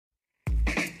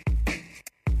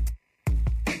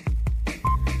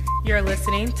You're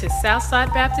listening to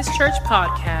Southside Baptist Church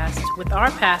Podcast with our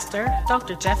pastor,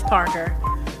 Dr. Jeff Parker.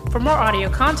 For more audio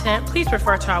content, please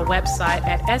refer to our website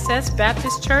at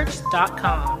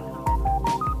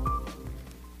ssbaptistchurch.com.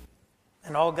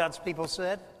 And all God's people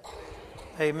said,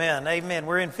 amen, amen.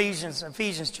 We're in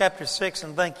Ephesians chapter 6,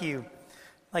 and thank you,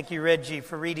 Reggie,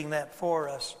 for reading that for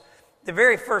us. The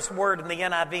very first word in the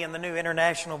NIV and the New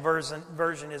International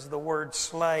Version is the word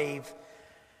slave.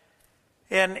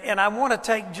 And I want to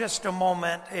take just a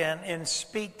moment and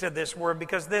speak to this word,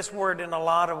 because this word in a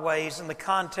lot of ways in the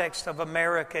context of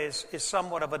America is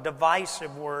somewhat of a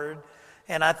divisive word.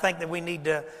 And I think that we need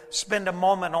to spend a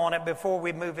moment on it before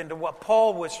we move into what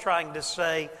Paul was trying to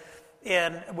say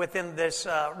within this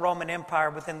Roman Empire,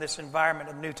 within this environment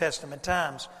of New Testament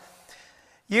times.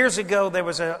 Years ago, there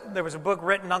was a book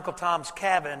written, Uncle Tom's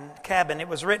Cabin. It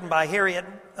was written by Harriet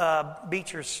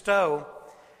Beecher Stowe.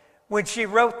 When she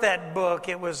wrote that book,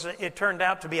 it turned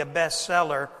out to be a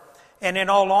bestseller. And in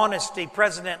all honesty,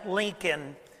 President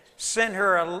Lincoln sent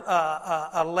her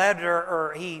a letter,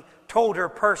 or he told her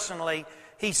personally,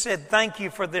 he said, "Thank you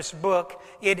for this book.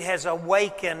 It has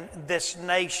awakened this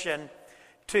nation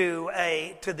to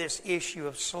this issue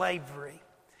of slavery."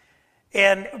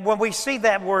 And when we see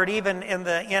that word, even in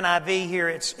the NIV here,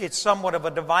 it's somewhat of a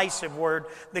divisive word.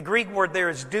 The Greek word there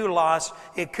is doulos.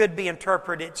 It could be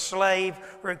interpreted slave,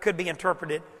 or it could be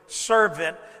interpreted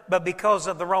servant. But because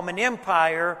of the Roman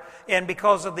Empire and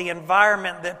because of the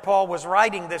environment that Paul was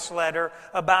writing this letter,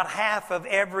 about half of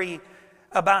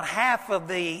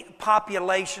the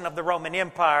population of the Roman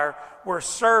Empire were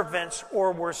servants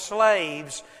or were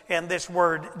slaves, and this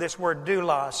word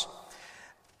doulos.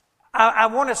 I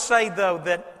want to say, though,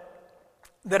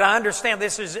 that I understand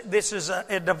this is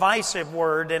a divisive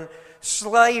word, and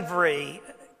slavery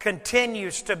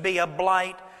continues to be a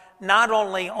blight not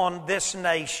only on this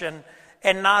nation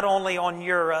and not only on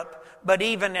Europe, but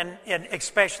even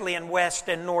especially in West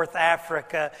and North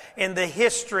Africa, in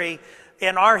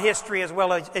our history as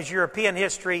well as European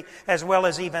history, as well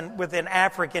as even within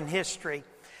African history.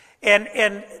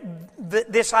 And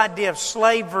this idea of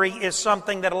slavery is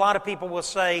something that a lot of people will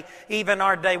say, even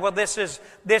our day, well, this is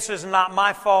not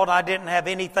my fault. I didn't have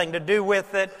anything to do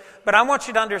with it. But I want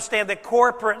you to understand that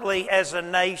corporately as a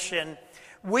nation,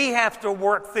 we have to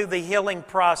work through the healing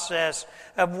process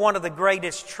of one of the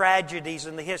greatest tragedies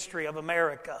in the history of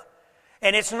America.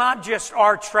 And it's not just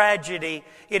our tragedy.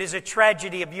 It is a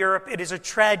tragedy of Europe. It is a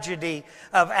tragedy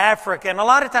of Africa. And a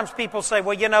lot of times people say,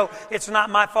 well, it's not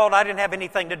my fault. I didn't have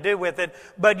anything to do with it.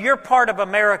 But you're part of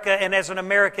America, and as an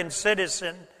American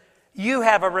citizen, you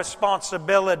have a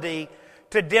responsibility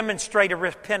to demonstrate a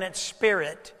repentant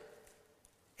spirit.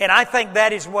 And I think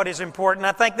that is what is important.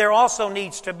 I think there also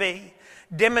needs to be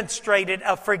demonstrated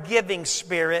a forgiving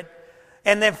spirit.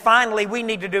 And then finally, we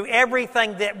need to do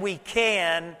everything that we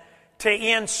can to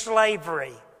end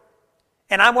slavery.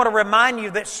 And I want to remind you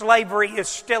that slavery is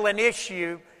still an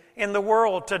issue in the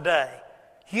world today.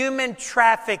 Human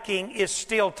trafficking is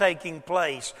still taking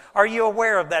place. Are you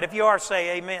aware of that? If you are,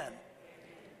 say amen.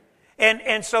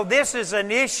 And so this is an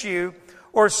issue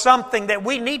or something that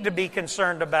we need to be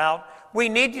concerned about. We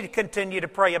need to continue to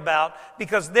pray about,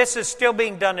 because this is still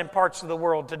being done in parts of the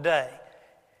world today.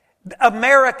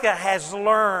 America has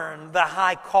learned the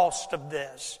high cost of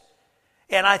this.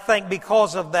 And I think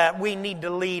because of that, we need to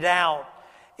lead out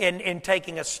in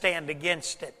taking a stand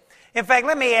against it. In fact,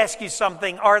 let me ask you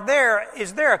something.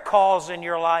 Is there a cause in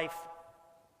your life?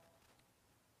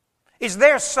 Is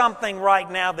there something right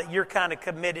now that you're kind of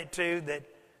committed to,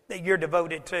 that you're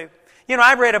devoted to?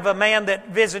 I read of a man that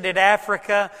visited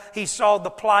Africa. He saw the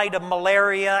plight of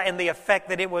malaria and the effect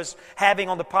that it was having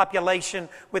on the population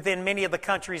within many of the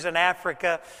countries in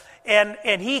Africa.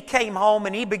 And he came home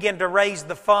and he began to raise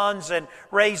the funds and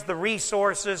raise the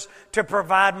resources to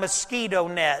provide mosquito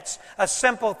nets. A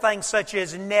simple thing such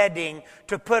as netting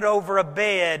to put over a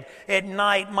bed at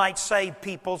night might save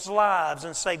people's lives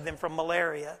and save them from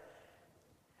malaria.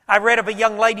 I read of a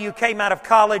young lady who came out of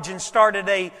college and started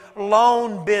a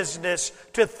loan business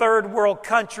to third world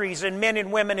countries, and men and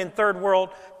women in third world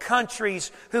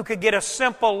countries who could get a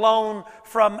simple loan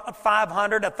from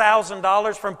 $500,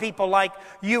 $1,000 from people like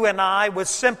you and I with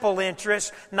simple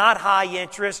interest, not high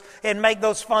interest, and make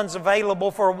those funds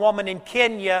available for a woman in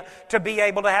Kenya to be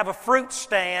able to have a fruit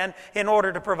stand in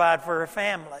order to provide for her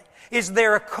family. Is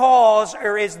there a cause,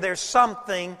 or is there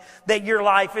something that your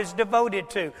life is devoted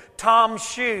to? Tom's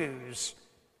Shoes.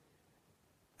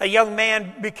 A young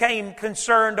man became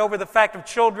concerned over the fact of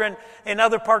children in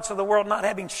other parts of the world not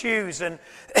having shoes. And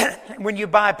when you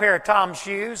buy a pair of Tom's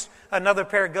shoes, another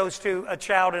pair goes to a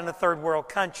child in a third world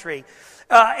country.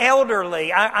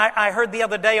 Elderly. I heard the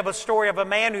other day of a story of a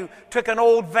man who took an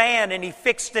old van and he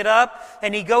fixed it up,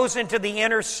 and he goes into the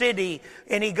inner city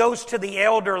and he goes to the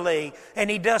elderly and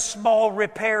he does small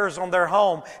repairs on their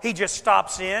home. He just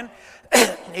stops in.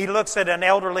 He looks at an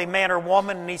elderly man or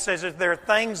woman and he says, "Is there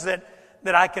things that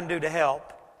I can do to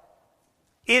help?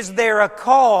 Is there a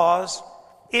cause?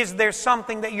 Is there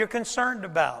something that you're concerned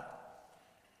about?"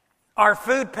 Our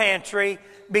food pantry,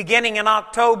 beginning in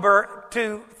October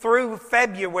through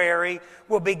February,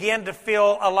 will begin to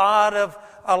fill a lot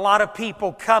of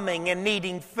people coming and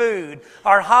needing food.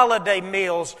 Our holiday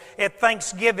meals at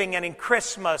Thanksgiving and in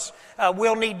Christmas,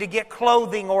 we'll need to get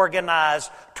clothing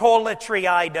organized, toiletry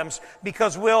items,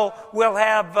 because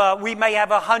we may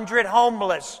have 100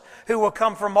 homeless who will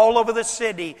come from all over the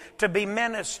city to be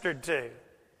ministered to.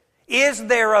 Is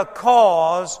there a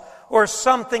cause or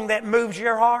something that moves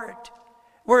your heart?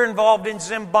 We're involved in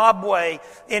Zimbabwe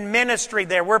in ministry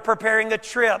there. We're preparing a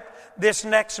trip this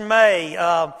next May.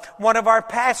 One of our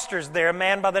pastors there, a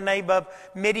man by the name of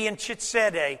Midian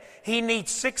Chitsede, he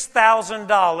needs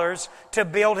 $6,000 to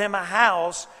build him a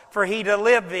house for he to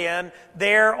live in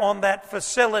there on that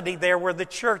facility there where the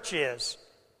church is.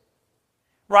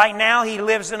 Right now, he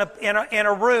lives in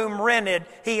a room rented,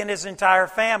 he and his entire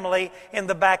family, in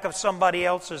the back of somebody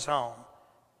else's home.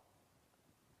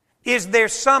 Is there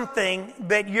something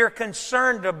that you're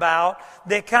concerned about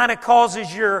that kind of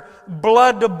causes your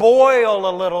blood to boil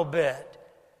a little bit?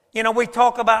 You know, we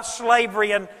talk about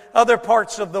slavery in other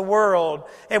parts of the world,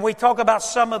 and we talk about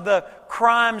some of the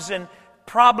crimes and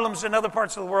problems in other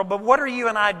parts of the world, but what are you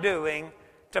and I doing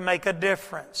to make a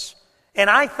difference? And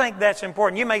I think that's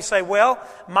important. You may say, "Well,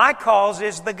 my cause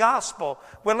is the gospel."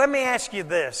 Well, let me ask you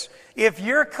this. If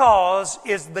your cause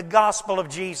is the gospel of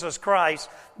Jesus Christ,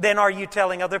 then are you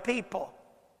telling other people?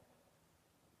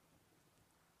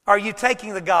 Are you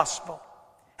taking the gospel?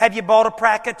 Have you bought a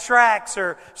pack of tracts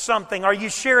or something? Are you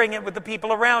sharing it with the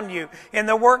people around you, in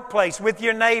the workplace, with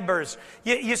your neighbors?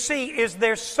 You see, is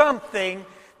there something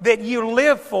that you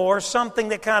live for, something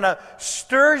that kind of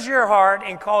stirs your heart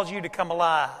and calls you to come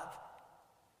alive?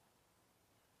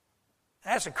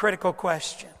 That's a critical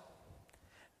question.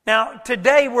 Now,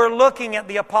 today we're looking at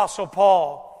the Apostle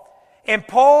Paul. And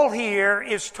Paul here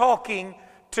is talking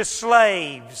to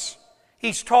slaves.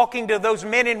 He's talking to those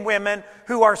men and women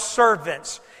who are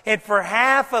servants. And for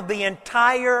half of the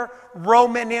entire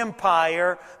Roman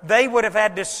Empire, they would have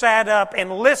had to sat up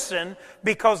and listen,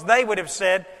 because they would have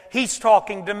said, "He's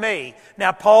talking to me."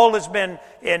 Now, Paul has been,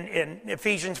 in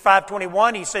Ephesians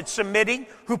 5:21, he said, submitting,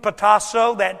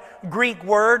 hupotasso, that Greek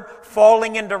word,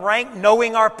 falling into rank,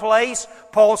 knowing our place.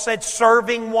 Paul said,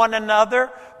 serving one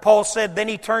another. Paul said, then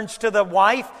he turns to the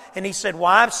wife, and he said,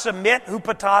 "Wives, submit,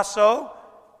 hupotasso.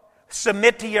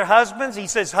 Submit to your husbands." He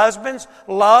says, "Husbands,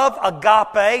 love,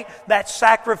 agape, that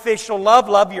sacrificial love.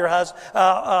 Love your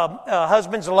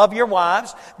husbands, love your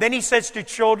wives." Then he says to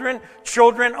children,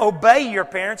 "Children, obey your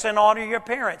parents and honor your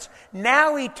parents."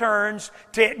 Now he turns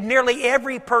to nearly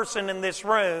every person in this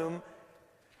room,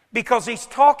 because he's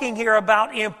talking here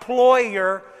about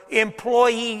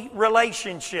employer-employee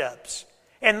relationships.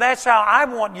 And that's how I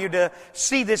want you to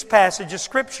see this passage of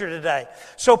Scripture today.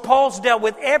 So Paul's dealt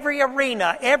with every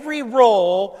arena, every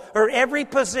role, or every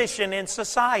position in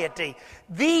society.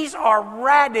 These are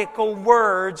radical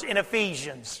words in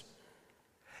Ephesians.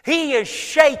 He is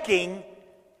shaking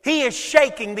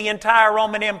the entire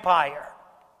Roman Empire.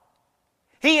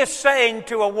 He is saying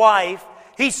to a wife,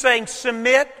 he's saying,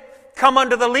 submit, come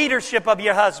under the leadership of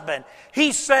your husband.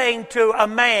 He's saying to a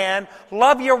man,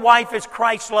 love your wife as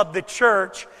Christ loved the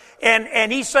church.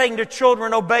 And he's saying to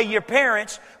children, obey your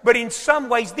parents. But in some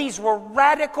ways, these were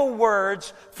radical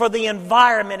words for the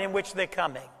environment in which they're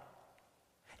coming.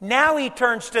 Now he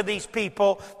turns to these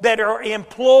people that are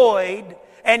employed,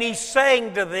 and he's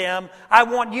saying to them, I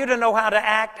want you to know how to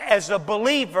act as a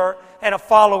believer and a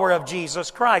follower of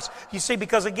Jesus Christ. You see,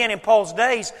 because again, in Paul's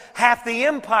days, half the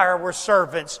empire were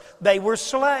servants. They were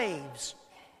slaves.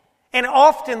 And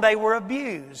often they were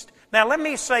abused. Now let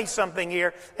me say something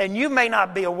here, and you may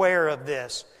not be aware of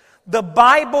this. The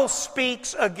Bible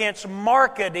speaks against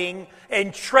marketing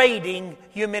and trading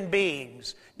human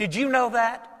beings. Did you know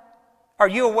that? Are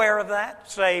you aware of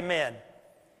that? Say amen.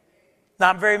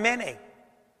 Not very many.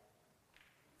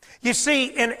 You see,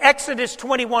 in Exodus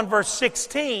 21 verse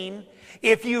 16,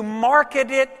 if you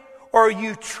marketed or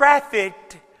you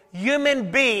trafficked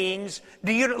human beings,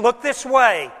 look this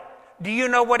way. Do you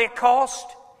know what it cost?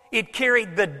 It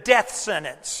carried the death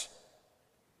sentence.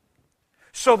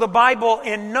 So the Bible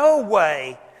in no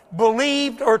way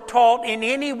believed or taught in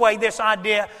any way this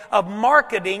idea of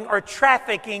marketing or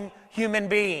trafficking human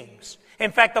beings.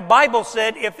 In fact, the Bible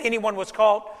said if anyone was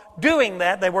caught doing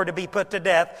that, they were to be put to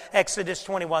death, Exodus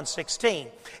 21:16.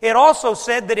 It also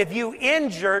said that if you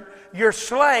injured your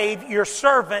slave, your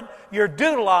servant, your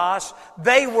doulos,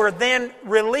 they were then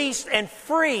released and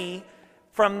free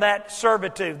from that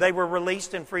servitude. They were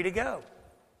released and free to go.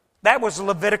 That was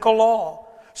Levitical law.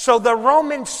 So the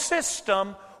Roman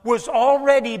system was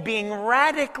already being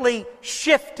radically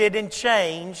shifted and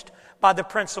changed by the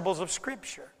principles of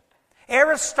Scripture.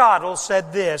 Aristotle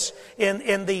said this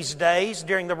in these days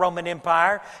during the Roman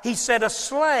Empire. He said a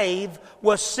slave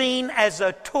was seen as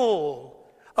a tool,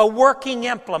 a working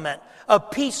implement, a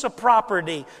piece of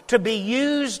property to be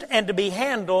used and to be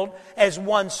handled as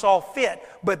one saw fit.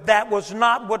 But that was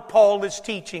not what Paul is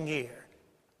teaching here.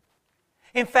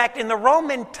 In fact, in the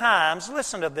Roman times,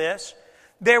 listen to this,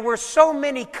 there were so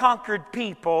many conquered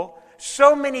people,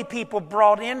 so many people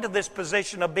brought into this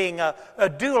position of being a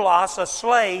doulos, a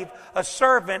slave, a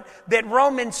servant, that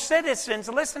Roman citizens,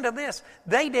 listen to this,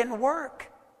 they didn't work.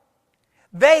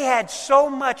 They had so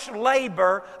much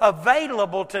labor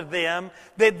available to them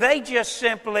that they just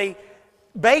simply,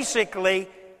 basically,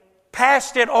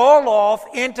 passed it all off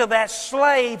into that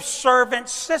slave servant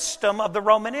system of the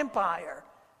Roman Empire,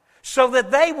 so that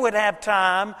they would have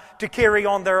time to carry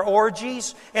on their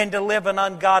orgies and to live an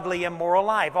ungodly, immoral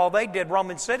life. All they did,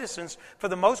 Roman citizens, for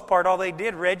the most part, all they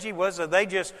did, Reggie, was that they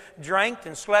just drank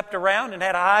and slept around and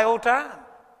had a high old time.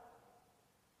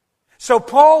 So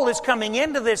Paul is coming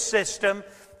into this system,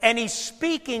 and he's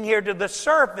speaking here to the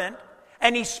servant,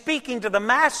 and he's speaking to the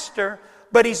master,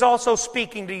 but he's also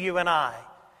speaking to you and I.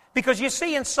 Because you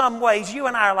see, in some ways, you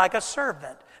and I are like a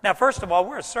servant. Now, first of all,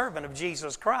 we're a servant of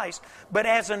Jesus Christ, but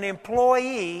as an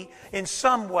employee, in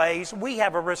some ways, we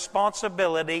have a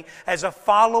responsibility as a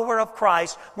follower of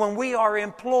Christ when we are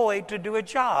employed to do a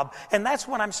job. And that's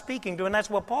what I'm speaking to, and that's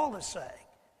what Paul is saying.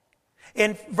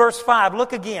 In verse 5,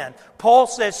 look again. Paul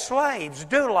says, slaves,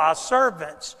 doulos,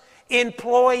 servants,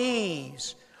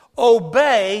 employees,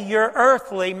 obey your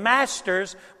earthly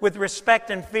masters with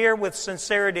respect and fear, with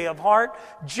sincerity of heart,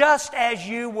 just as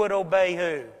you would obey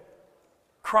who?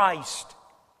 Christ.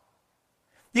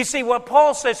 You see, what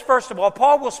Paul says, first of all,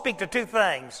 Paul will speak to two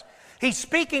things. He's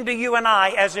speaking to you and I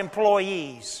as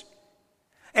employees.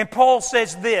 And Paul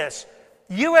says this,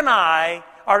 you and I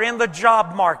are in the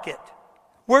job market.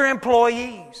 We're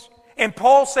employees. And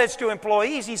Paul says to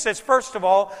employees, he says, first of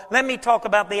all, let me talk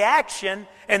about the action,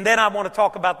 and then I want to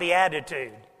talk about the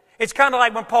attitude. It's kind of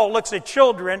like when Paul looks at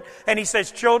children, and he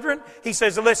says, children, he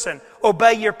says, listen,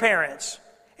 obey your parents.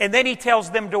 And then he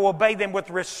tells them to obey them with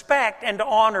respect and to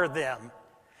honor them.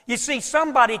 You see,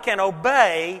 somebody can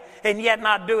obey and yet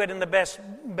not do it in the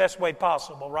best way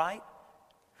possible, right?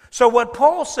 So what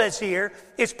Paul says here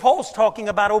is Paul's talking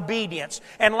about obedience.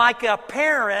 And like a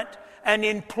parent, an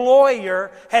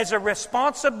employer has a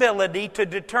responsibility to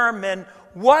determine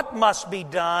what must be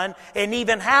done and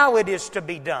even how it is to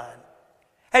be done.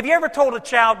 Have you ever told a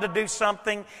child to do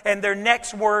something and their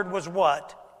next word was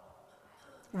what?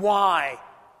 Why?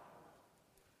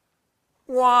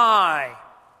 Why?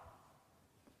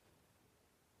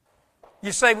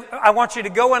 You say, I want you to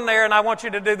go in there and I want you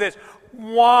to do this.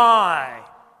 Why?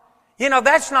 You know,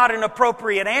 that's not an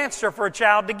appropriate answer for a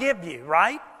child to give you,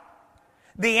 right?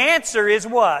 The answer is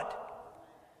what?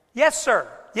 Yes,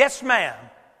 sir. Yes, ma'am.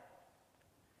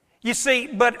 You see,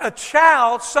 but a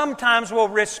child sometimes will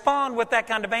respond with that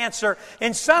kind of answer,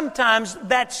 and sometimes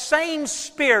that same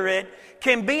spirit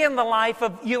can be in the life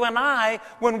of you and I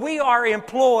when we are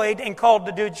employed and called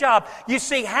to do a job. You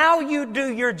see, how you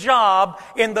do your job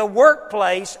in the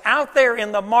workplace, out there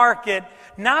in the market,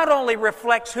 not only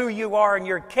reflects who you are and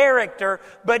your character,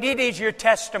 but it is your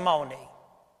testimony.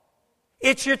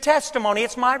 It's your testimony.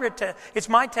 It's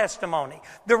my testimony.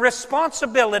 The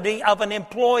responsibility of an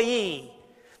employee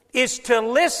is to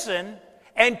listen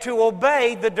and to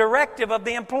obey the directive of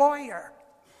the employer.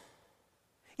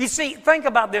 You see, think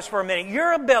about this for a minute.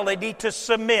 Your ability to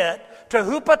submit to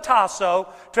hupotasso,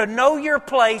 to know your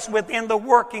place within the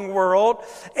working world,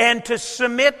 and to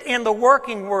submit in the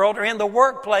working world or in the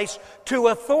workplace to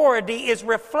authority is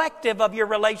reflective of your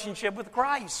relationship with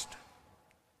Christ.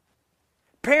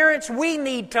 Parents, we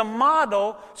need to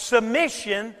model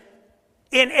submission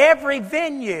in every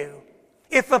venue.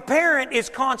 If a parent is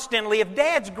constantly, if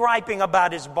dad's griping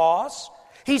about his boss,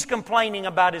 He's complaining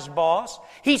about his boss.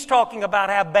 He's talking about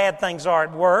how bad things are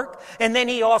at work. And then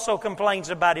he also complains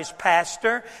about his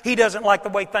pastor. He doesn't like the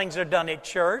way things are done at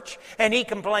church. And he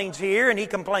complains here and he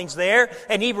complains there.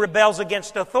 And he rebels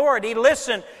against authority.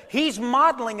 Listen, he's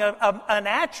modeling an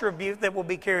attribute that will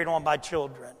be carried on by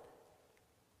children.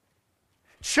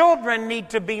 Children need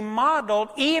to be modeled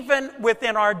even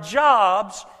within our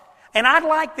jobs. And I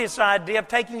like this idea of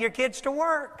taking your kids to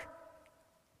work.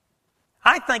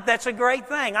 I think that's a great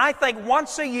thing. I think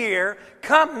once a year,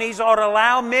 companies ought to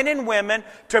allow men and women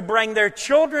to bring their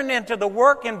children into the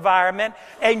work environment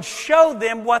and show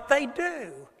them what they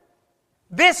do.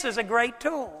 This is a great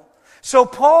tool. So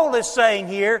Paul is saying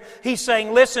here, he's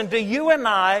saying, listen, to you and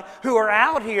I who are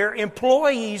out here,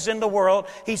 employees in the world,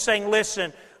 he's saying,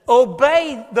 listen,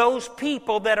 obey those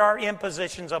people that are in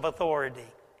positions of authority.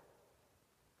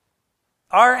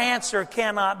 Our answer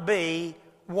cannot be,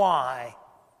 why?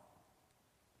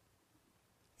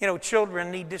 You know,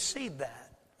 children need to see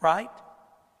that, right?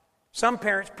 Some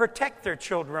parents protect their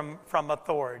children from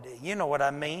authority. You know what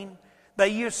I mean? They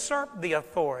usurp the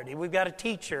authority. We've got a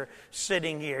teacher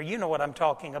sitting here. You know what I'm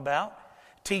talking about.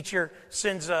 Teacher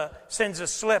sends a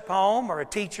slip home, or a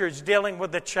teacher is dealing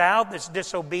with a child that's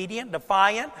disobedient,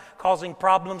 defiant, causing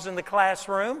problems in the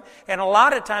classroom. And a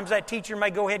lot of times that teacher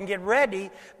may go ahead and get ready,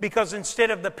 because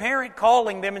instead of the parent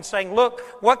calling them and saying, look,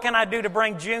 what can I do to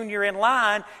bring Junior in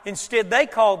line? Instead, they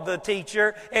called the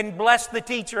teacher and blessed the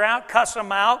teacher out, cuss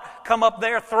him out, come up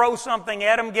there, throw something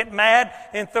at him, get mad,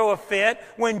 and throw a fit.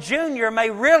 When Junior may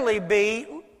really be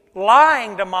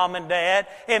lying to mom and dad,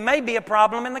 it may be a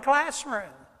problem in the classroom.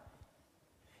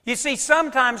 You see,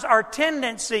 sometimes our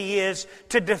tendency is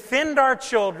to defend our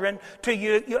children, to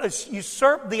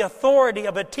usurp the authority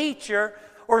of a teacher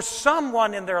or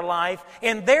someone in their life,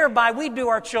 and thereby we do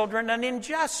our children an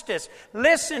injustice.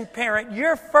 Listen, parent,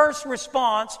 your first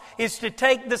response is to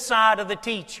take the side of the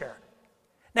teacher.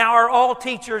 Now, are all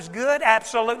teachers good?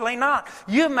 Absolutely not.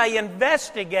 You may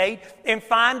investigate and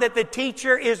find that the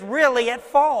teacher is really at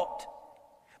fault.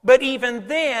 But even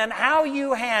then, how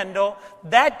you handle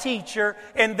that teacher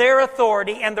and their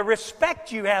authority and the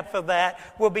respect you have for that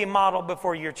will be modeled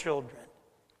before your children.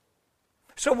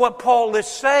 So what Paul is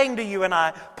saying to you and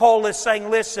I, Paul is saying,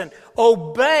 listen,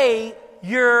 obey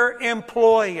your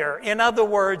employer. In other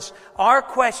words, our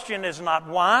question is not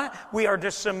why. We are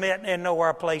to submit and know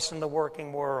our place in the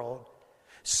working world.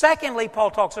 Secondly,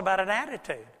 Paul talks about an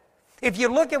attitude. If you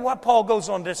look at what Paul goes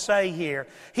on to say here,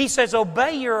 he says,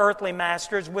 obey your earthly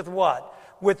masters with what?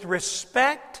 With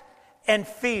respect and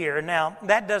fear. Now,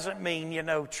 that doesn't mean,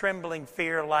 trembling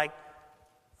fear like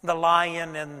the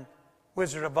lion in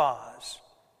Wizard of Oz,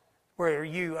 where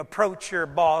you approach your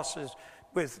bosses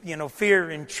with, fear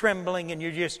and trembling and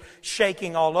you're just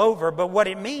shaking all over. But what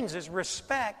it means is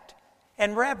respect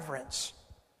and reverence.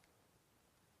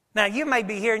 Now, you may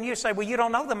be here and you say, well, you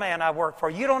don't know the man I work for.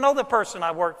 You don't know the person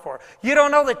I work for. You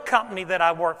don't know the company that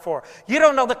I work for. You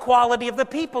don't know the quality of the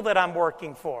people that I'm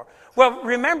working for. Well,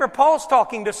 remember, Paul's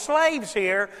talking to slaves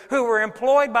here who were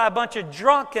employed by a bunch of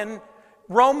drunken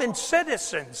Roman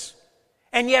citizens.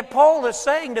 And yet Paul is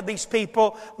saying to these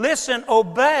people, listen,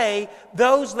 obey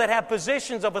those that have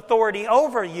positions of authority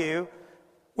over you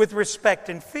with respect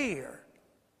and fear.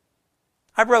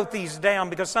 I wrote these down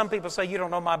because some people say, you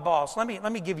don't know my boss. Let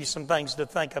me give you some things to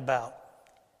think about.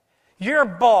 Your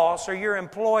boss or your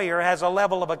employer has a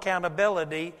level of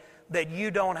accountability that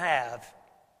you don't have.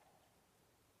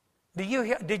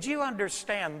 Did you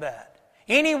understand that?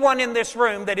 Anyone in this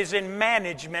room that is in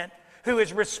management who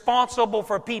is responsible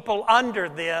for people under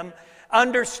them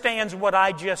understands what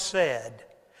I just said.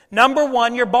 Number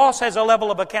one, your boss has a level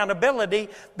of accountability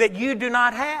that you do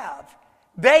not have.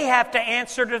 They have to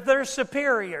answer to their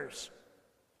superiors.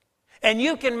 And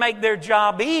you can make their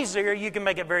job easier, you can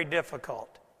make it very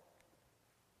difficult.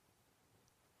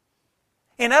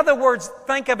 In other words,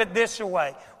 think of it this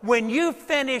way. When you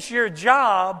finish your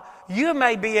job, you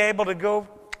may be able to go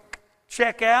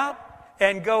check out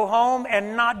and go home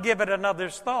and not give it another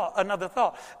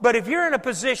thought. But if you're in a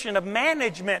position of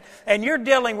management and you're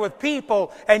dealing with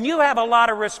people and you have a lot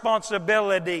of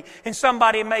responsibility, and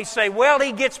somebody may say, well,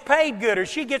 he gets paid good or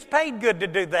she gets paid good to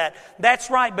do that. That's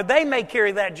right, but they may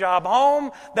carry that job home.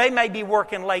 They may be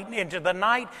working late into the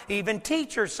night. Even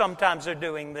teachers sometimes are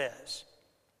doing this.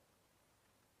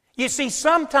 You see,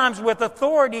 sometimes with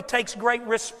authority takes great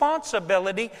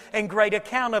responsibility and great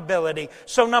accountability.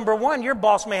 So number one, your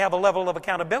boss may have a level of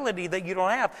accountability that you don't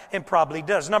have, and probably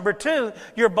does. Number two,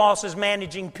 your boss is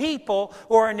managing people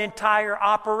or an entire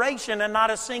operation and not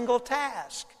a single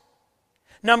task.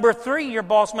 Number three, your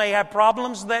boss may have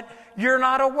problems that you're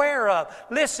not aware of.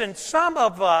 Listen, some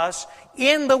of us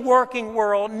in the working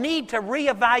world need to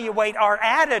reevaluate our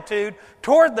attitude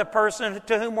toward the person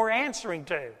to whom we're answering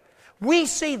to. We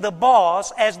see the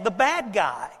boss as the bad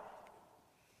guy.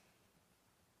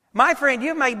 My friend,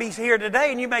 you may be here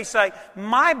today and you may say,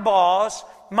 my boss,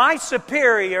 my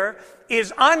superior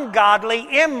is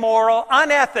ungodly, immoral,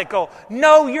 unethical.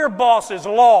 No, your boss is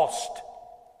lost.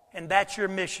 And that's your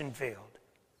mission field.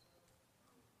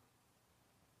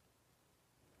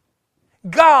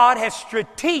 God has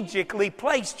strategically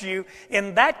placed you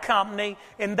in that company,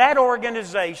 in that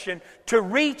organization, to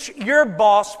reach your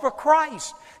boss for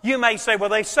Christ. You may say,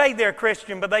 well, they say they're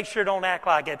Christian, but they sure don't act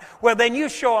like it. Well, then you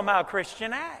show them how a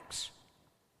Christian acts.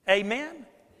 Amen?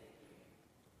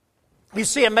 You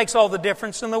see, it makes all the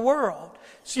difference in the world.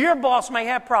 So your boss may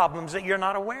have problems that you're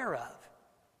not aware of.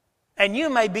 And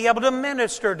you may be able to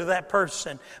minister to that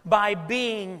person by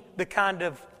being the kind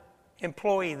of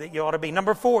employee that you ought to be.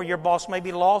 Number 4, your boss may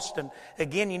be lost, and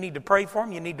again, you need to pray for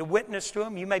him. You need to witness to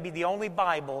him. You may be the only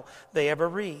Bible they ever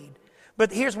read.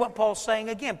 But here's what Paul's saying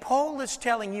again. Paul is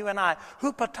telling you and I,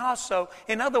 hupotasso.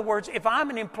 In other words, if I'm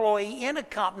an employee in a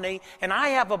company and I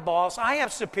have a boss, I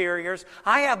have superiors,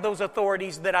 I have those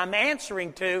authorities that I'm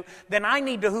answering to, then I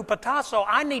need to hupotasso.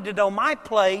 I need to know my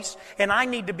place, and I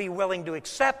need to be willing to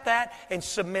accept that and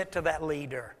submit to that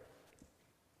leader.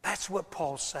 That's what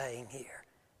Paul's saying here.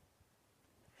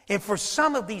 And for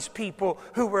some of these people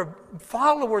who were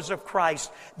followers of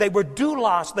Christ, they were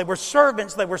doulos, they were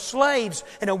servants, they were slaves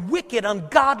in a wicked,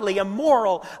 ungodly,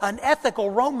 immoral, unethical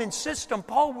Roman system.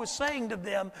 Paul was saying to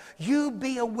them, you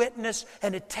be a witness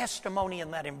and a testimony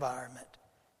in that environment.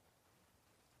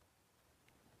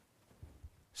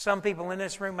 Some people in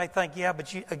this room may think, yeah,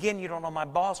 but you don't know my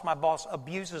boss. My boss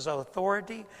abuses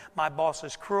authority. My boss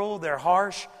is cruel. They're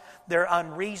harsh. They're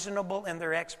unreasonable in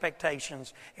their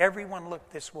expectations. Everyone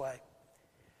looked this way.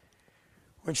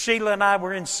 When Sheila and I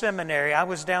were in seminary, I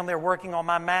was down there working on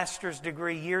my master's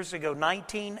degree years ago,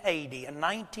 1980. In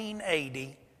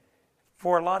 1980,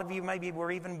 for a lot of you maybe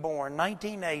were even born,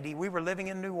 1980, we were living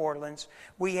in New Orleans.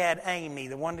 We had Amy,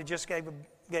 the one that just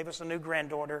gave us a new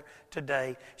granddaughter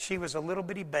today. She was a little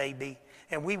bitty baby,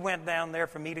 and we went down there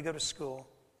for me to go to school.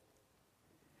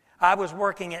 I was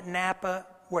working at Napa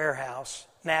Warehouse,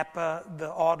 Napa, the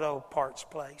auto parts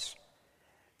place.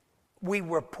 We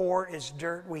were poor as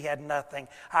dirt. We had nothing.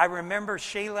 I remember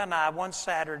Sheila and I one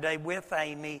Saturday with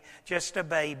Amy, just a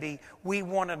baby. We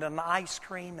wanted an ice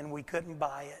cream and we couldn't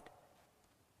buy it.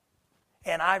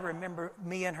 And I remember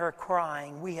me and her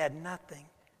crying. We had nothing.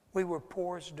 We were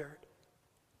poor as dirt.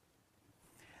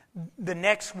 The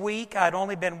next week, I'd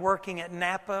only been working at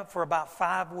Napa for about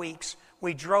 5 weeks.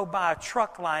 We drove by a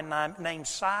truck line named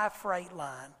Cy Freight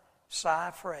Line.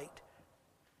 Cy Freight.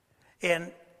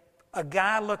 And a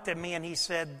guy looked at me and he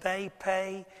said, they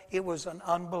pay, it was an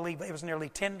unbelievable, it was nearly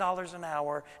 $10 an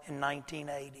hour in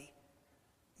 1980.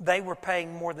 They were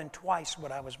paying more than twice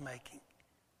what I was making.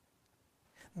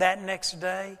 That next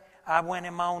day, I went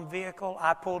in my own vehicle.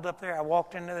 I pulled up there. I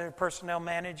walked into the personnel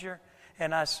manager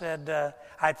and I said,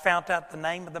 I'd found out the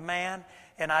name of the man.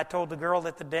 And I told the girl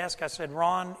at the desk, I said,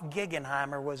 Ron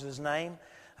Guggenheimer was his name.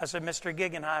 I said, Mr.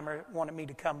 Guggenheimer wanted me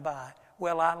to come by.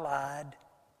 Well, I lied.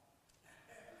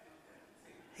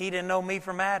 He didn't know me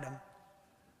from Adam.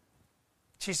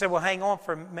 She said, well, hang on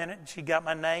for a minute. And she got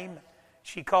my name.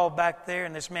 She called back there,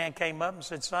 and this man came up and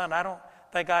said, son, I don't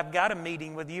think I've got a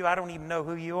meeting with you. I don't even know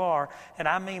who you are. And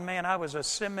I mean, man, I was a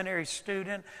seminary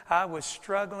student. I was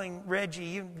struggling.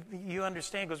 Reggie, you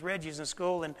understand, because Reggie's in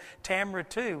school, and Tamara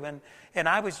too. And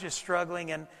I was just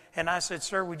struggling. And I said,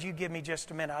 sir, would you give me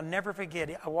just a minute? I'll never forget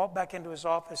it. I walked back into his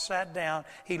office, sat down.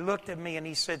 He looked at me and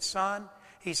he said, son,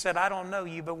 he said, I don't know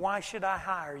you, but why should I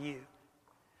hire you?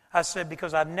 I said,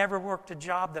 because I've never worked a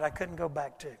job that I couldn't go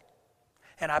back to.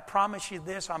 And I promise you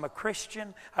this, I'm a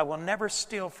Christian. I will never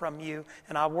steal from you,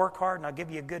 and I'll work hard, and I'll give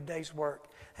you a good day's work.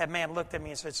 That man looked at me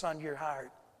and said, son, you're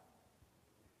hired.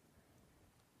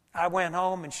 I went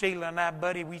home, and Sheila and I,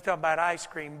 buddy, we talked about ice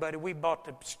cream, buddy. We bought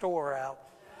the store out.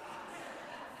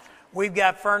 We've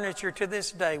got furniture to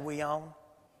this day we own.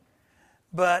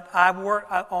 But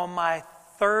on my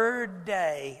 3rd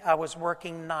day, I was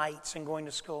working nights and going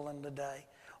to school in the day.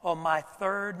 On my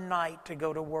 3rd night to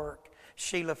go to work,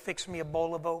 Sheila fixed me a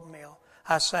bowl of oatmeal.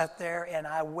 I sat there and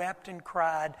I wept and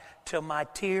cried till my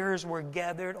tears were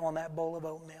gathered on that bowl of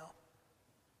oatmeal.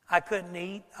 I couldn't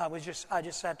eat. I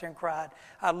just sat there and cried.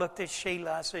 I looked at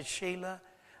Sheila. I said, Sheila,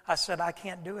 I said, I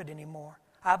can't do it anymore.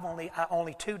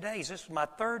 Only 2 days. This is my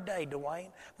 3rd day,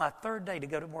 Dwayne. My 3rd day to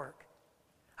go to work.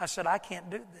 I said, I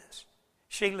can't do this.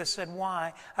 Sheila said,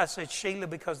 why? I said, Sheila,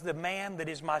 because the man that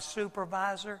is my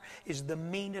supervisor is the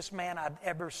meanest man I've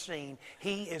ever seen.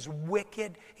 He is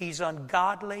wicked. He's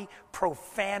ungodly,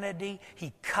 profanity.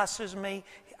 He cusses me.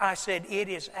 I said, it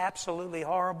is absolutely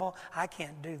horrible. I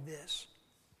can't do this.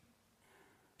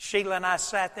 Sheila and I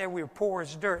sat there. We were poor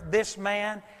as dirt. This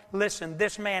man, listen,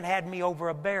 this man had me over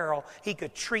a barrel. He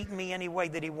could treat me any way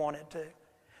that he wanted to.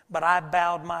 But I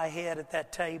bowed my head at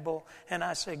that table and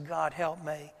I said, God, help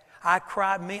me. I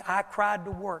cried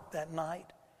to work that night.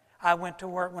 I went to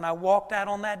work. When I walked out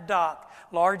on that dock,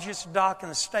 largest dock in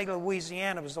the state of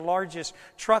Louisiana, it was the largest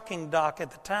trucking dock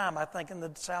at the time, I think in the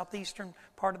southeastern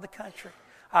part of the country.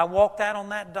 I walked out on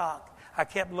that dock. I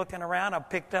kept looking around. I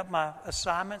picked up my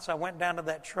assignments. I went down to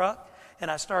that truck and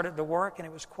I started to work, and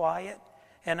it was quiet.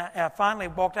 And I finally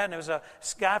walked out, and there was a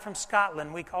guy from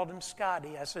Scotland. We called him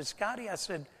Scotty. I said, Scotty, I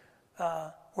said,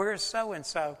 where is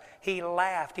so-and-so? He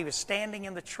laughed. He was standing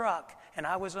in the truck, and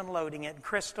I was unloading it. And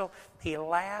Crystal, he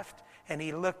laughed, and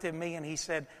he looked at me, and he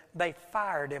said, they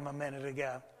fired him a minute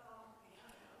ago.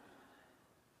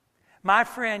 My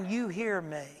friend, you hear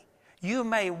me. You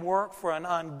may work for an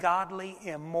ungodly,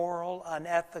 immoral,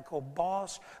 unethical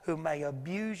boss who may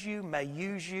abuse you, may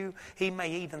use you. He may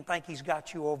even think he's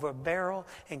got you over a barrel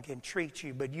and can treat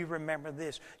you. But you remember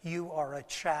this, you are a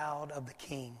child of the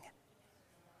King.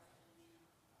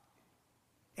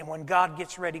 And when God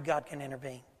gets ready, God can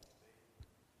intervene.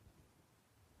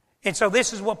 And so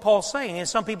this is what Paul's saying. And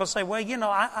some people say, well, you know,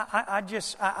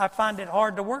 I find it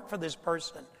hard to work for this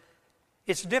person.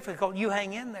 It's difficult. You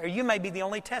hang in there. You may be the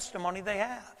only testimony they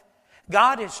have.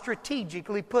 God has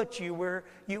strategically put you where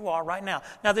you are right now.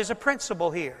 Now, there's a principle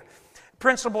here.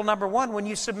 Principle number one, when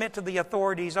you submit to the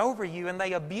authorities over you and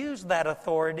they abuse that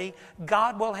authority,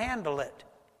 God will handle it.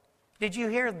 Did you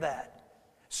hear that?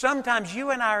 Sometimes you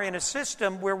and I are in a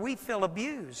system where we feel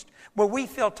abused, where we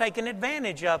feel taken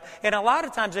advantage of. And a lot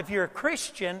of times if you're a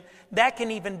Christian, that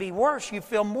can even be worse. You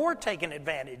feel more taken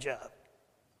advantage of.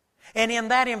 And in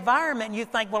that environment, you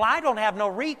think, well, I don't have no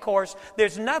recourse.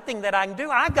 There's nothing that I can do.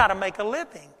 I've got to make a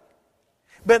living.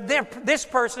 But this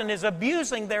person is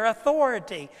abusing their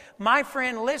authority. My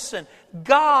friend, listen,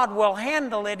 God will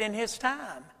handle it in His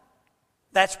time.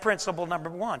 That's principle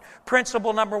number one.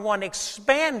 Principle number one,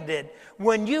 expanded.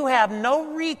 When you have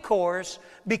no recourse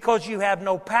because you have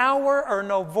no power or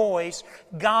no voice,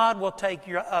 God will take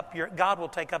up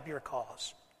your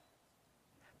cause.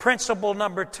 Principle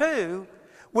number two,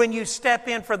 when you step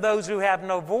in for those who have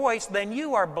no voice, then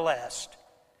you are blessed.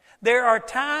 There are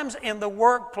times in the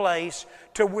workplace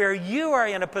to where you are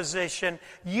in a position,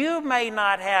 you may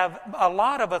not have a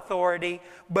lot of authority,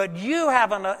 but you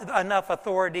have enough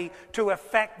authority to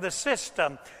affect the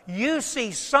system. You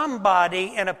see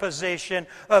somebody in a position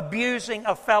abusing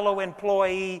a fellow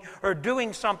employee or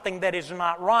doing something that is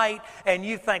not right, and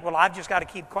you think, well, I've just got to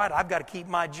keep quiet. I've got to keep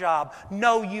my job.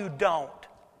 No, you don't.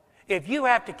 If you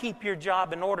have to keep your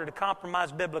job in order to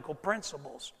compromise biblical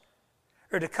principles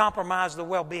or to compromise the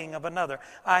well-being of another.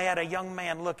 I had a young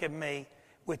man look at me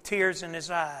with tears in his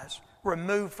eyes,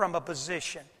 removed from a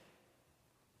position.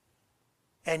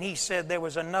 And he said there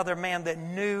was another man that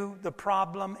knew the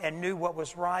problem and knew what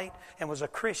was right and was a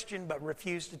Christian but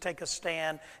refused to take a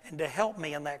stand and to help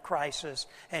me in that crisis.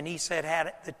 And he said,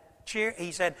 had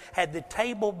the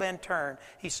table been turned,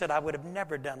 he said, I would have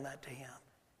never done that to him.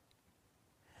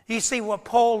 You see what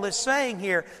Paul is saying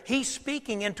here? He's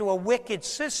speaking into a wicked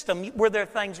system. Were there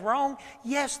things wrong?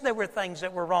 Yes, there were things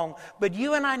that were wrong. But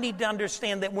you and I need to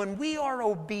understand that when we are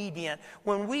obedient,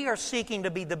 when we are seeking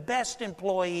to be the best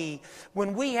employee,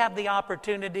 when we have the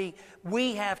opportunity,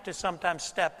 we have to sometimes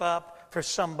step up for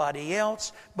somebody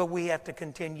else, but we have to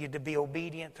continue to be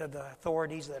obedient to the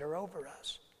authorities that are over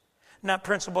us. Now,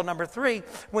 principle number three,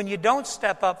 when you don't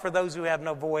step up for those who have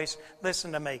no voice,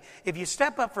 listen to me. If you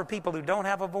step up for people who don't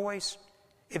have a voice,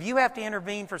 if you have to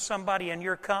intervene for somebody in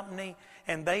your company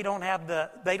and they don't have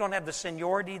the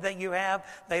seniority that you have,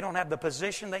 they don't have the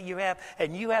position that you have,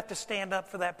 and you have to stand up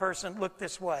for that person, look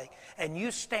this way. And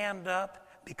you stand up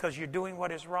because you're doing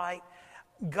what is right,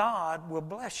 God will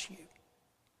bless you.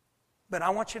 But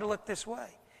I want you to look this way.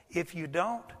 If you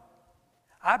don't,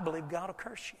 I believe God will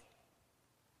curse you.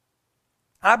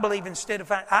 I believe instead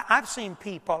of, I've seen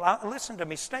people, listen to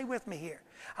me, stay with me here.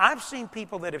 I've seen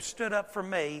people that have stood up for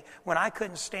me when I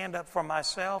couldn't stand up for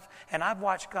myself, and I've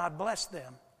watched God bless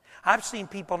them. I've seen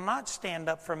people not stand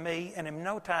up for me, and in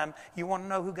no time, you want to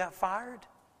know who got fired?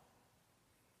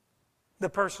 The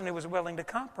person who was willing to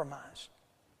compromise.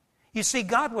 You see,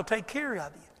 God will take care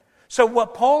of you. So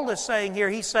what Paul is saying here,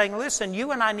 he's saying, listen,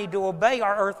 you and I need to obey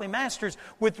our earthly masters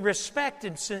with respect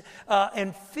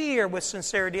and fear, with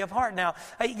sincerity of heart. Now,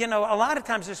 a lot of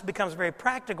times this becomes very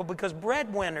practical because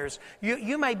breadwinners,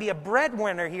 you may be a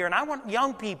breadwinner here, and I want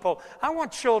young people, I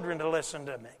want children to listen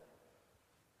to me.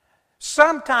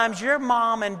 Sometimes your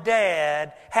mom and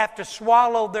dad have to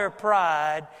swallow their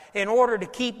pride in order to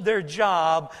keep their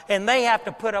job, and they have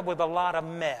to put up with a lot of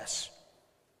mess.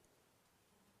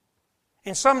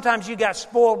 And sometimes you got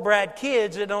spoiled brat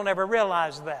kids that don't ever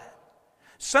realize that.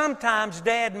 Sometimes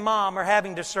dad and mom are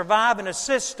having to survive in a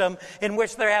system in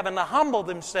which they're having to humble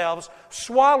themselves,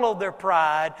 swallow their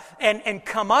pride, and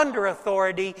come under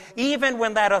authority, even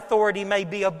when that authority may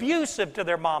be abusive to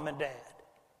their mom and dad.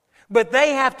 But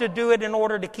they have to do it in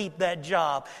order to keep that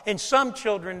job. And some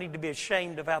children need to be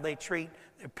ashamed of how they treat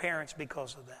their parents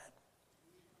because of that.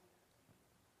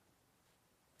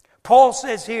 Paul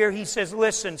says here, he says,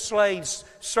 listen, slaves,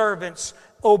 servants,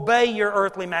 obey your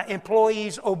earthly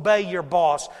employees, obey your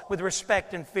boss with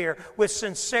respect and fear, with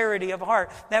sincerity of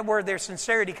heart. That word there,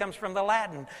 sincerity, comes from the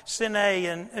Latin, sine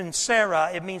and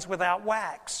cera. It means without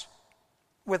wax.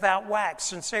 Without wax.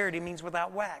 Sincerity means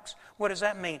without wax. What does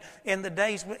that mean? In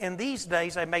these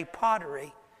days, they made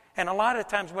pottery. And a lot of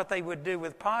times what they would do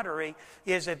with pottery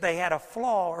is if they had a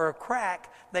flaw or a crack,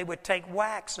 they would take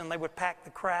wax and they would pack the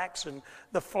cracks and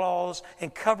the flaws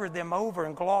and cover them over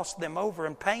and gloss them over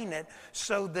and paint it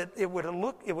so that it would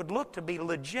look to be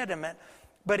legitimate,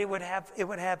 but it would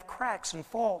have cracks and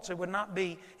faults. It would not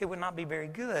be very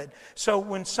good. So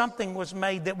when something was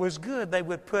made that was good, they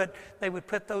would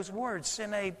put those words,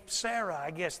 sine cera,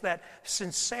 I guess, that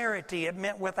sincerity. It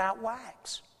meant without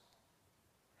wax.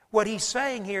 What he's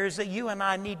saying here is that you and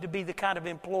I need to be the kind of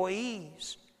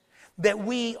employees that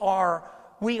we are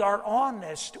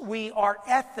honest, we are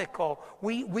ethical,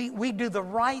 we do the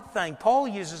right thing. Paul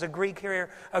uses a Greek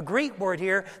word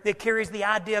here that carries the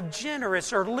idea of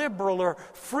generous or liberal or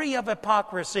free of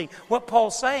hypocrisy. What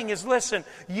Paul's saying is, listen,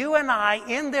 you and I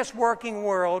in this working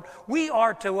world, we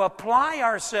are to apply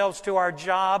ourselves to our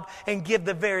job and give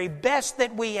the very best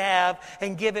that we have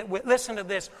and give it with, listen to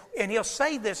this, and he'll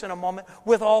say this in a moment,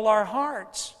 with all our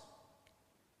hearts,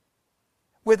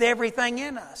 with everything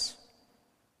in us.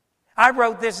 I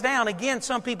wrote this down. Again,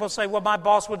 some people say, well, my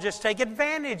boss will just take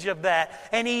advantage of that.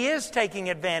 And he is taking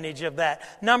advantage of that.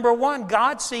 Number one,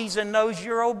 God sees and knows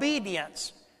your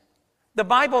obedience. The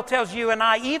Bible tells you and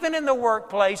I, even in the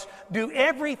workplace, do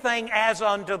everything as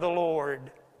unto the Lord.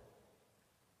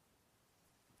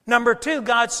 Number two,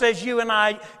 God says you and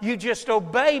I, you just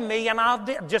obey me and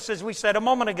just as we said a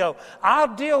moment ago,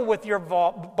 I'll deal with your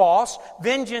boss.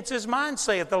 Vengeance is mine,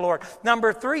 saith the Lord.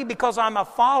 Number three, because I'm a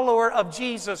follower of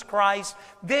Jesus Christ,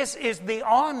 this is the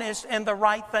honest and the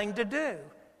right thing to do.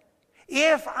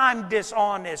 If I'm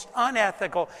dishonest,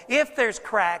 unethical, if there's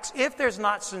cracks, if there's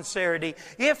not sincerity,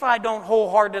 if I don't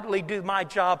wholeheartedly do my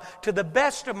job to the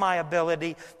best of my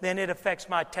ability, then it affects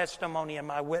my testimony and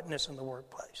my witness in the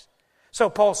workplace. So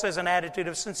Paul says an attitude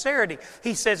of sincerity.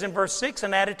 He says in verse 6,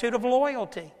 an attitude of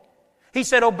loyalty. He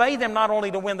said, obey them not only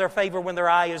to win their favor when their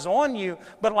eye is on you,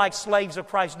 but like slaves of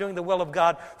Christ doing the will of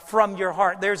God from your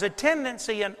heart. There's a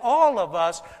tendency in all of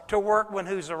us to work when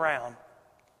who's around?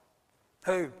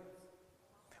 Who?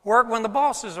 Work when the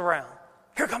boss is around.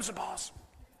 Here comes the boss.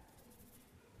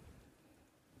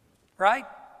 Right?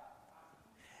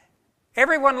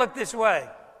 Everyone look this way.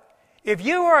 If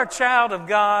you are a child of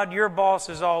God, your boss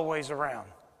is always around.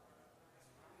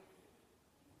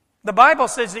 The Bible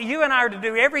says that you and I are to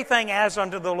do everything as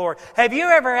unto the Lord. Have you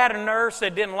ever had a nurse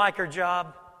that didn't like her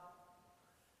job?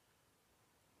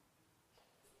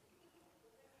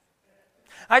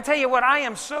 I tell you what, I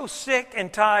am so sick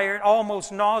and tired,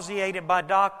 almost nauseated by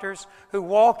doctors who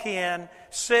walk in,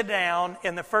 sit down,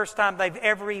 and the first time they've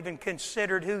ever even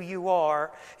considered who you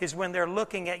are is when they're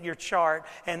looking at your chart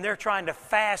and they're trying to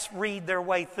fast read their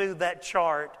way through that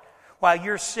chart while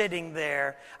you're sitting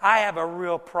there. I have a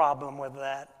real problem with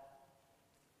that.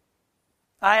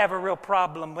 I have a real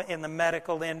problem in the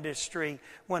medical industry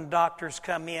when doctors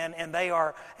come in and they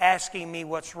are asking me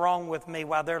what's wrong with me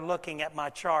while they're looking at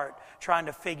my chart, trying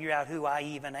to figure out who I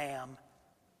even am.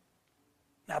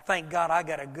 Now, thank God I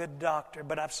got a good doctor,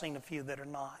 but I've seen a few that are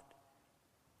not.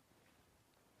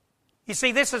 You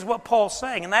see, this is what Paul's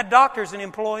saying, and that doctor's an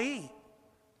employee.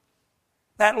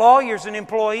 That lawyer's an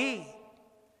employee.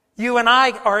 You and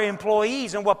I are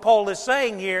employees, and what Paul is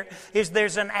saying here is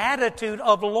there's an attitude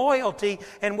of loyalty,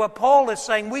 and what Paul is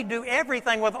saying, we do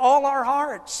everything with all our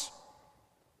hearts.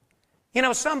 You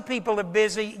know, some people are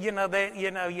busy,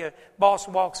 your boss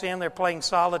walks in, they're playing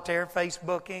solitaire,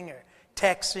 Facebooking, or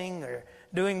texting, or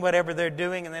doing whatever they're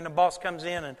doing, and then the boss comes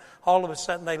in and all of a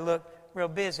sudden they look real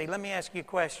busy. Let me ask you a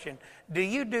question. Do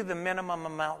you do the minimum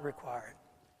amount required?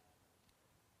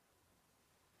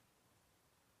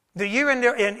 Do you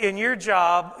in your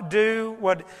job do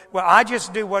what, well, I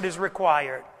just do what is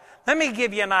required. Let me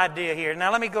give you an idea here.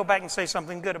 Now let me go back and say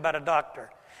something good about a doctor.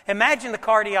 Imagine the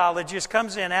cardiologist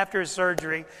comes in after his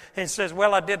surgery and says,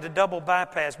 well, I did the double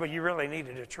bypass, but you really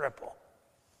needed a triple.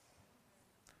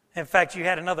 In fact, you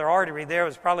had another artery there. It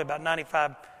was probably about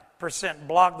 95%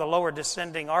 blocked, the lower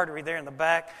descending artery there in the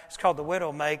back. It's called the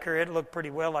widowmaker. It looked pretty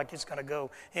well like it's going to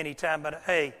go anytime, but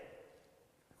hey,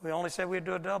 we only said we'd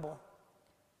do a double.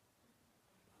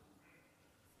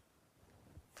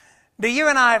 Do you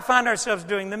and I find ourselves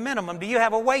doing the minimum? Do you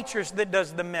have a waitress that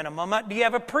does the minimum? Do you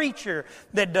have a preacher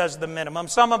that does the minimum?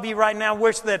 Some of you right now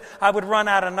wish that I would run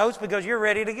out of notes because you're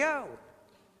ready to go.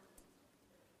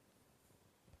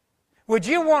 Would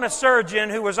you want a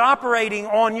surgeon who was operating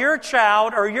on your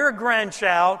child or your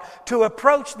grandchild to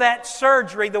approach that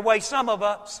surgery the way some of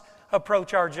us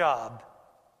approach our job?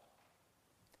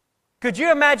 Could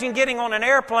you imagine getting on an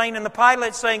airplane and the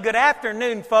pilot saying, good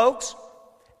afternoon, folks.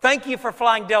 Thank you for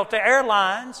flying Delta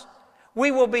Airlines.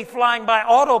 We will be flying by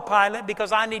autopilot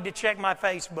because I need to check my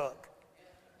Facebook.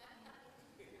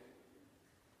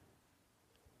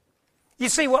 You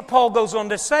see what Paul goes on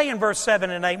to say in verse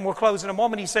 7 and 8, and we'll close in a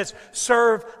moment. He says,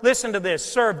 serve, listen to this,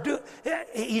 serve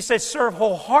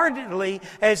wholeheartedly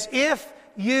as if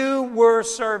you were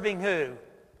serving who?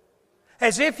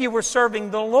 As if you were serving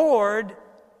the Lord,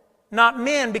 not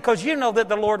men, because you know that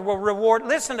the Lord will reward.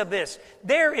 Listen to this.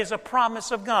 There is a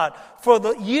promise of God.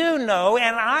 You know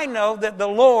and I know that the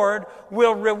Lord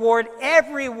will reward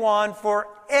everyone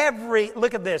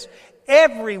look at this,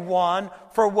 everyone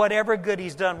for whatever good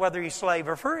he's done, whether he's slave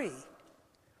or free.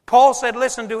 Paul said,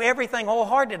 listen, do everything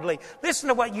wholeheartedly. Listen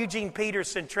to what Eugene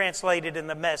Peterson translated in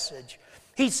the Message.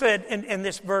 He said in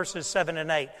this verses 7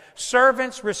 and 8,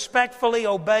 servants, respectfully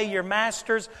obey your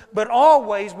masters, but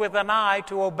always with an eye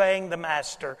to obeying the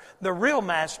master, the real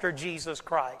master, Jesus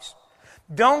Christ.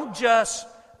 Don't just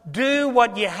do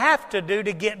what you have to do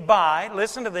to get by,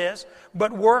 listen to this,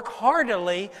 but work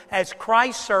heartily as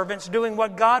Christ's servants doing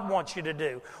what God wants you to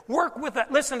do.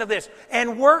 Listen to this,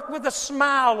 and work with a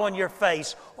smile on your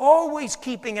face, always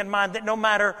keeping in mind that no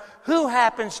matter who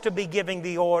happens to be giving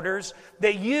the orders,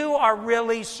 that you are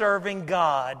really serving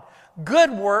God. Good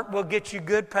work will get you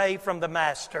good pay from the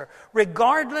master,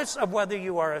 regardless of whether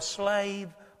you are a slave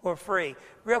or free.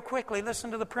 Real quickly, listen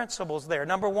to the principles there.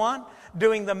 Number one,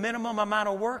 doing the minimum amount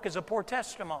of work is a poor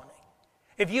testimony.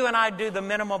 If you and I do the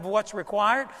minimum of what's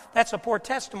required, that's a poor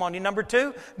testimony. Number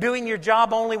two, doing your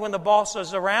job only when the boss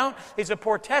is around is a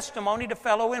poor testimony to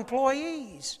fellow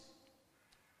employees.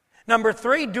 Number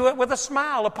three, do it with a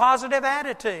smile, a positive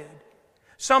attitude.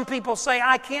 Some people say,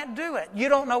 I can't do it. You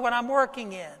don't know what I'm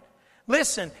working in.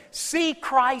 Listen, see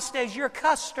Christ as your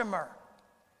customer.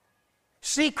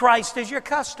 See Christ as your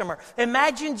customer.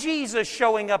 Imagine Jesus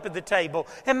showing up at the table.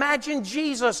 Imagine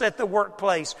Jesus at the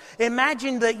workplace.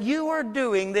 Imagine that you are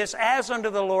doing this as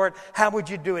unto the Lord. How would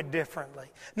you do it differently?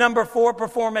 Number four,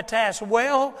 perform a task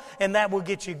well, and that will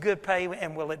get you good pay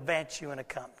and will advance you in a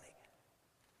company.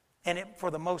 And it, for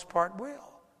the most part,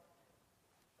 will.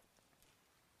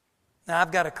 Now,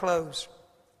 I've got to close.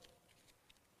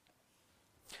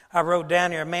 I wrote down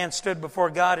here, a man stood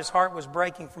before God. His heart was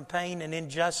breaking from pain and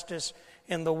injustice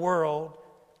in the world.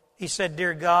 He said,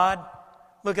 dear God,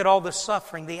 look at all the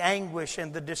suffering, the anguish,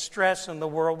 and the distress in the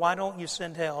world. Why don't you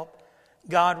send help?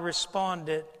 God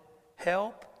responded,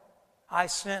 help? I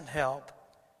sent help.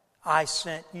 I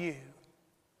sent you.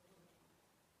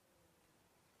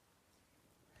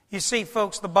 You see,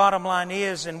 folks, the bottom line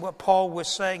is, and what Paul was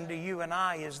saying to you and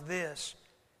I is this.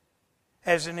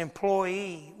 As an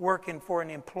employee working for an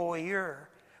employer,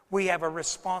 we have a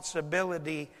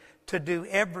responsibility to do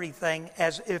everything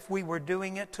as if we were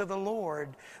doing it to the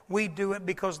Lord. We do it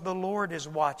because the Lord is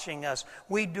watching us.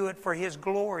 We do it for His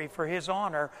glory, for His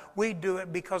honor. We do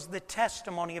it because the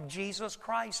testimony of Jesus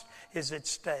Christ is at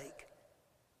stake.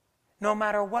 No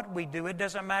matter what we do, it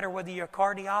doesn't matter whether you're a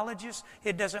cardiologist,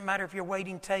 it doesn't matter if you're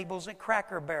waiting tables at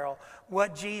Cracker Barrel.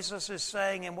 What Jesus is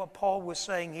saying and what Paul was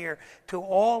saying here, to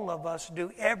all of us,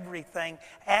 do everything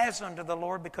as unto the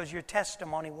Lord because your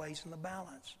testimony weighs in the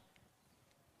balance.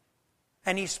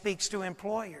 And He speaks to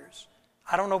employers.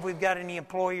 I don't know if we've got any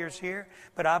employers here,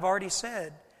 but I've already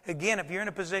said, again, if you're in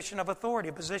a position of authority,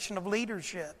 a position of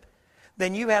leadership,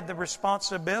 then you have the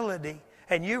responsibility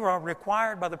and you are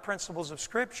required by the principles of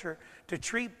Scripture to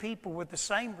treat people with the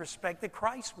same respect that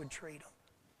Christ would treat them.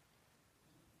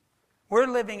 We're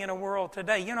living in a world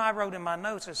today. You know, I wrote in my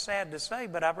notes, it's sad to say,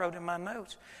 but I wrote in my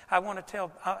notes, I want to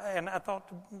tell, and I thought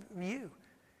to you,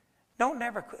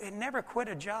 never quit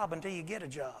a job until you get a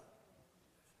job.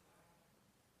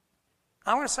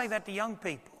 I want to say that to young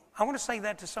people. I want to say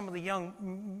that to some of the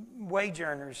young wage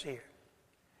earners here.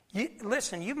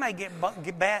 Listen, you may get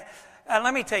bad.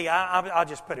 Let me tell you, I'll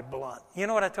just put it blunt. You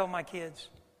know what I told my kids?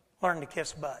 Learn to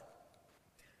kiss butt.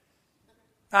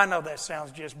 I know that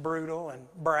sounds just brutal and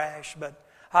brash, but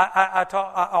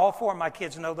all four of my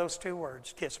kids know those two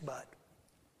words, kiss butt.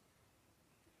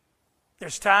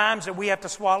 There's times that we have to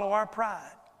swallow our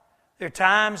pride. There are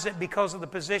times that because of the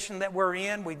position that we're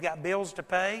in, we've got bills to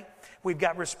pay, we've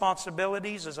got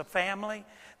responsibilities as a family,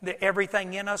 that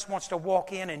everything in us wants to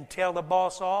walk in and tell the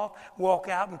boss off, walk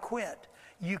out and quit.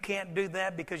 You can't do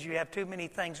that because you have too many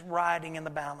things riding in the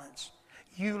balance.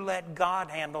 You let God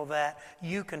handle that.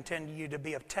 You continue to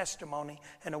be a testimony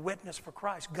and a witness for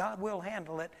Christ. God will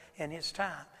handle it in His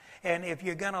time. And if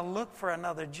you're going to look for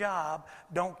another job,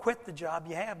 don't quit the job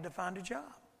you have to find a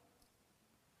job.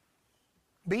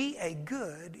 Be a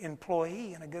good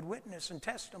employee and a good witness and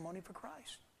testimony for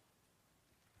Christ.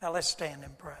 Now let's stand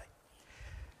and pray.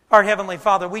 Our Heavenly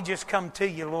Father, we just come to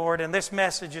you, Lord, and this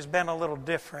message has been a little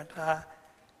different.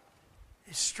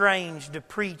 It's strange to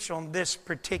preach on this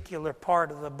particular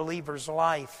part of the believer's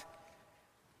life.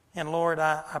 And Lord,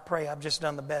 I pray I've just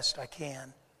done the best I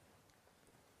can.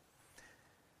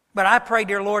 But I pray,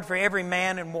 dear Lord, for every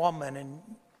man and woman and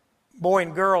boy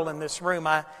and girl in this room.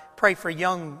 I pray for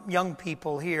young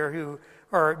people here who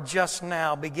are just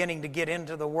now beginning to get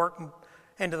into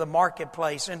the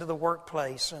marketplace, into the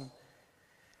workplace. And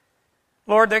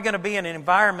Lord, they're going to be in an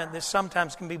environment that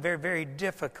sometimes can be very, very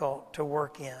difficult to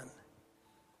work in.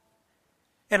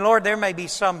 And Lord, there may be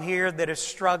some here that are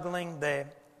struggling.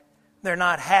 They're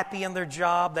not happy in their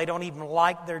job. They don't even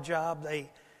like their job. They're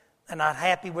not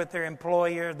happy with their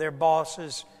employer. Their boss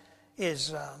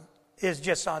is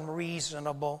just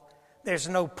unreasonable. There's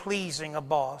no pleasing a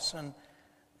boss, and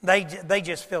they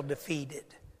just feel defeated.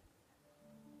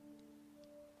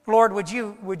 Lord, would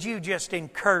you just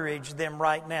encourage them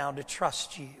right now to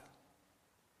trust you?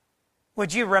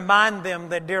 Would you remind them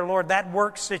that, dear Lord, that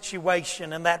work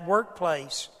situation and that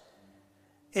workplace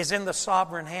is in the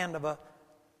sovereign hand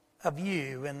of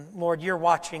you, and Lord, you're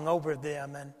watching over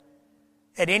them, and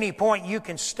at any point you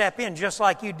can step in just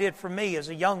like you did for me as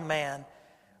a young man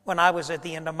when I was at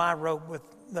the end of my rope with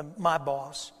my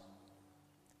boss.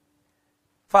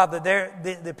 Father,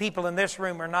 the people in this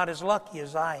room are not as lucky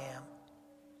as I am.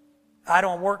 I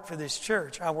don't work for this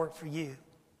church. I work for you.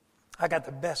 I got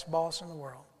the best boss in the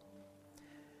world.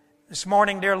 This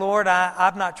morning, dear Lord,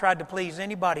 I've not tried to please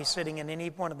anybody sitting in any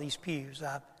one of these pews.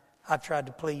 I've tried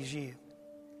to please you.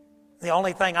 The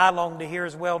only thing I long to hear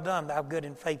is, well done, thou good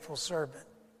and faithful servant.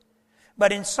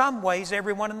 But in some ways,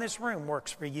 everyone in this room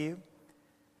works for you.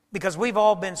 Because we've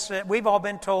all been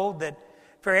told that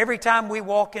for every time we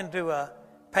walk into a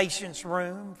patient's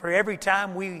room, for every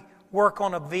time we work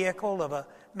on a vehicle of a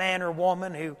man or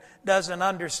woman who doesn't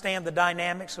understand the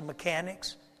dynamics of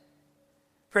mechanics,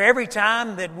 for every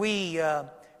time that we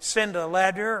send a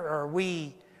letter or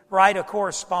we write a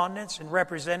correspondence and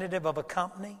representative of a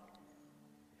company,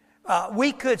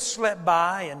 we could slip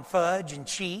by and fudge and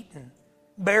cheat and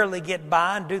barely get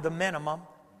by and do the minimum,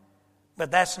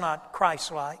 but that's not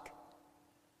Christ-like,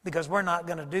 because we're not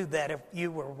going to do that if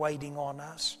you were waiting on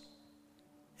us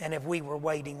and if we were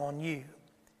waiting on you.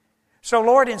 So,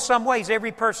 Lord, in some ways,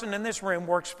 every person in this room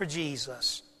works for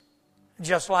Jesus,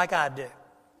 just like I do.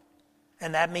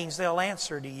 And that means they'll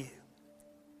answer to you.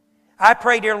 I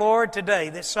pray, dear Lord, today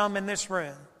that some in this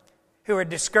room who are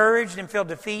discouraged and feel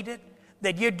defeated,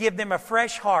 that you'd give them a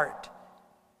fresh heart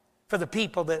for the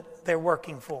people that they're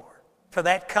working for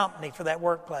that company, for that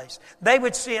workplace. They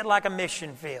would see it like a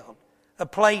mission field, a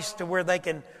place to where they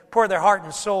can pour their heart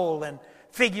and soul and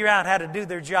figure out how to do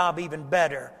their job even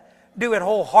better. Do it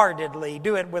wholeheartedly.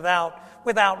 Do it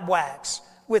without wax,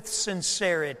 with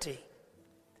sincerity.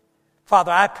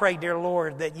 Father, I pray, dear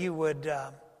Lord, that you would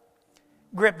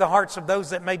grip the hearts of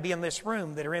those that may be in this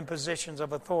room that are in positions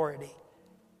of authority,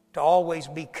 to always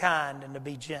be kind and to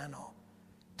be gentle,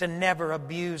 to never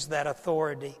abuse that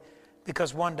authority,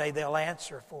 because one day they'll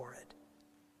answer for it.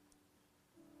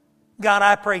 God,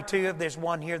 I pray too, if there's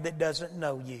one here that doesn't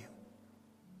know you,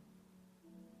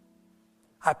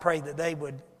 I pray that they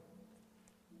would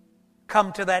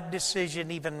come to that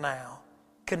decision even now,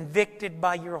 convicted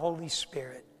by your Holy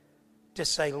Spirit, to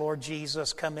say, Lord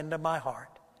Jesus, come into my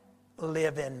heart,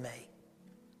 live in me.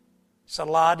 It's a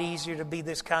lot easier to be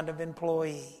this kind of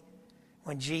employee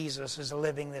when Jesus is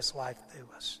living this life through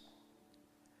us.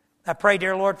 I pray,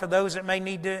 dear Lord, for those that may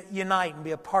need to unite and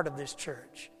be a part of this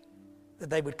church, that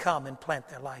they would come and plant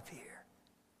their life here.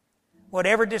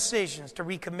 Whatever decisions to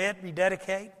recommit,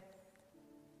 rededicate,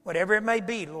 whatever it may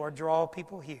be, Lord, draw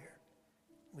people here.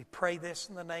 We pray this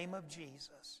in the name of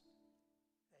Jesus.